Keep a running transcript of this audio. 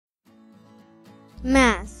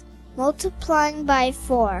Math. Multiplying by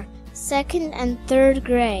 4. Second and third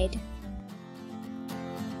grade.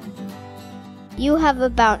 You have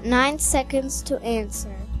about 9 seconds to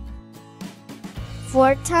answer.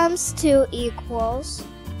 4 times 2 equals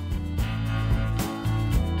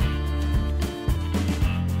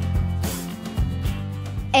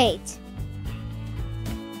 8.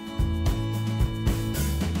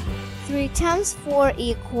 3 times 4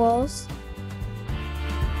 equals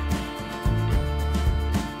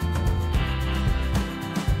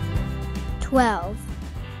 12.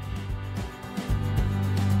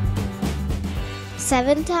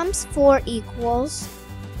 7 times 4 equals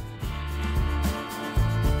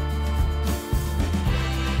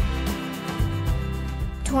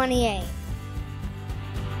 28.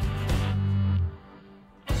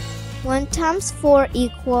 1 times 4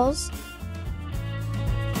 equals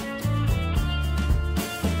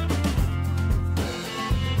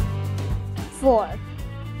 4.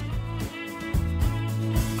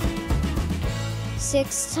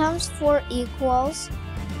 6 times 4 equals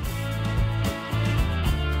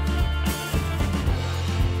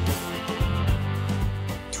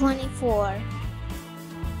 24.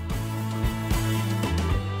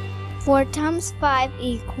 4 times 5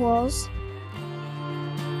 equals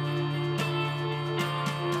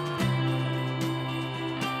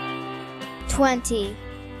 20.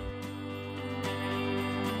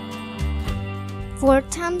 4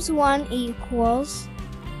 times 1 equals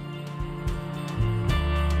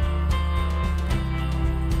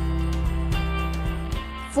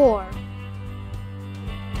 4.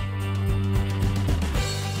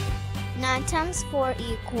 9 times 4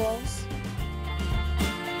 equals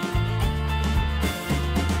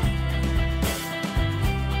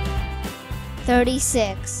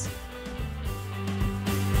 36.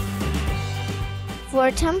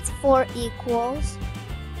 4 times 4 equals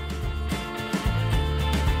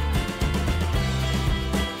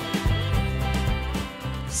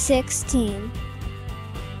 16.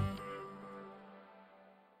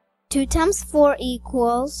 2 times 4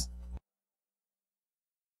 equals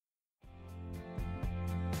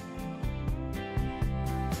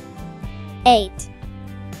 8.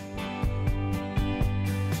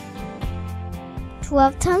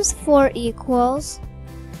 12 times 4 equals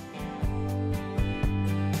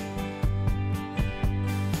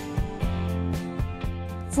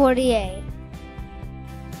 48.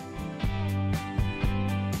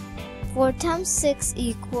 4 times 6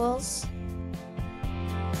 equals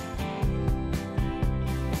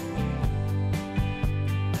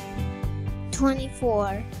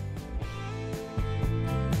 24.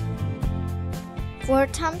 4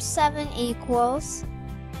 times 7 equals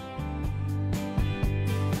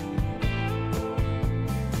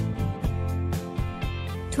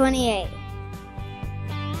 28.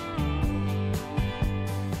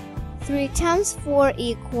 3 times 4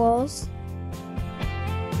 equals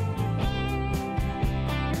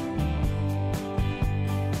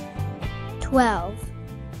 12.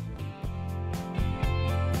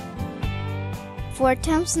 4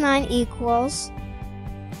 times 9 equals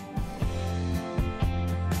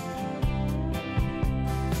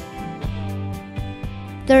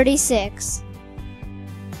 36.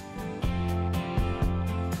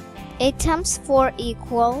 8 times 4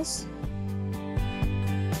 equals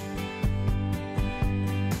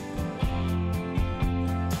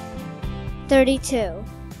 32.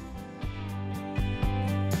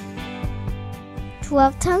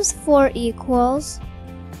 12 times 4 equals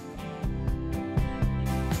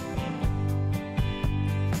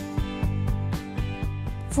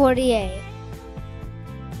 48.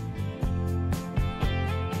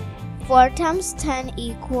 4 times 10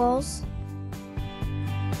 equals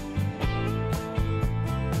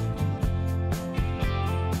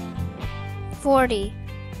 40.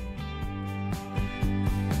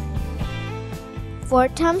 4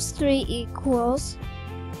 times 3 equals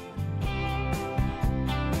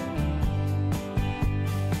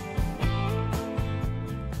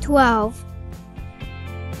 12.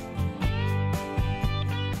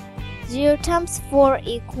 0 times 4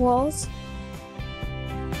 equals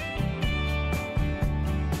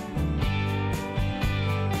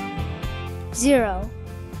 0.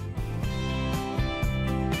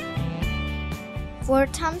 4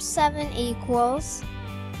 times 7 equals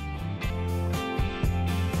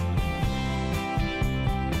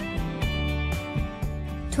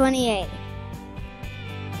 28.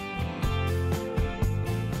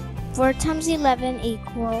 4 times 11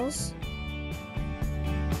 equals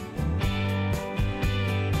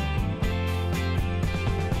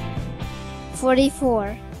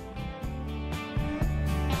 44.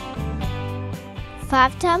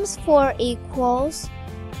 5 times 4 equals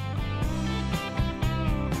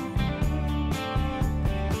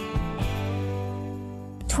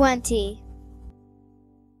 20.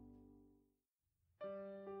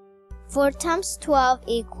 4 times 12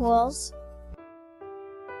 equals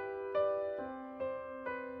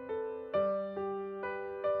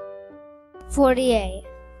 48.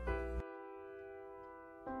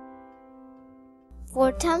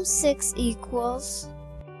 4 times 6 equals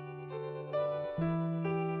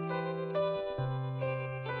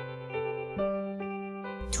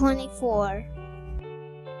 24.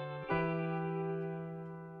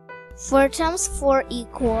 4 times 4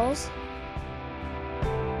 equals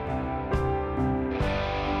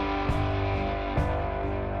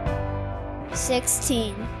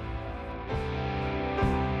 16.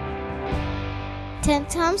 10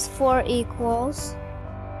 times 4 equals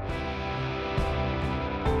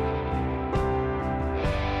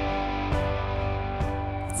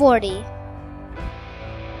 40.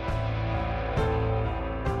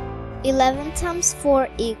 11 times 4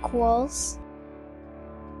 equals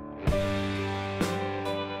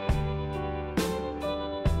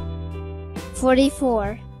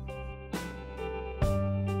 44.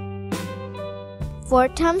 4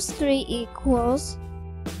 times 3 equals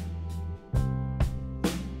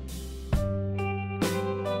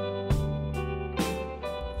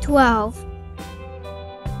 12.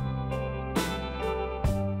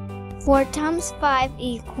 4 times 5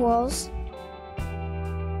 equals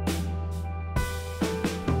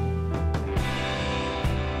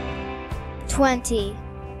 20.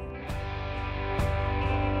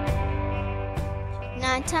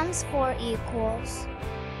 9 times 4 equals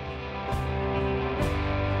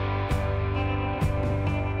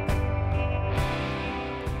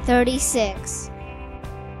 36.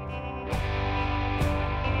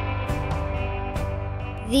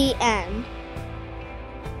 The end.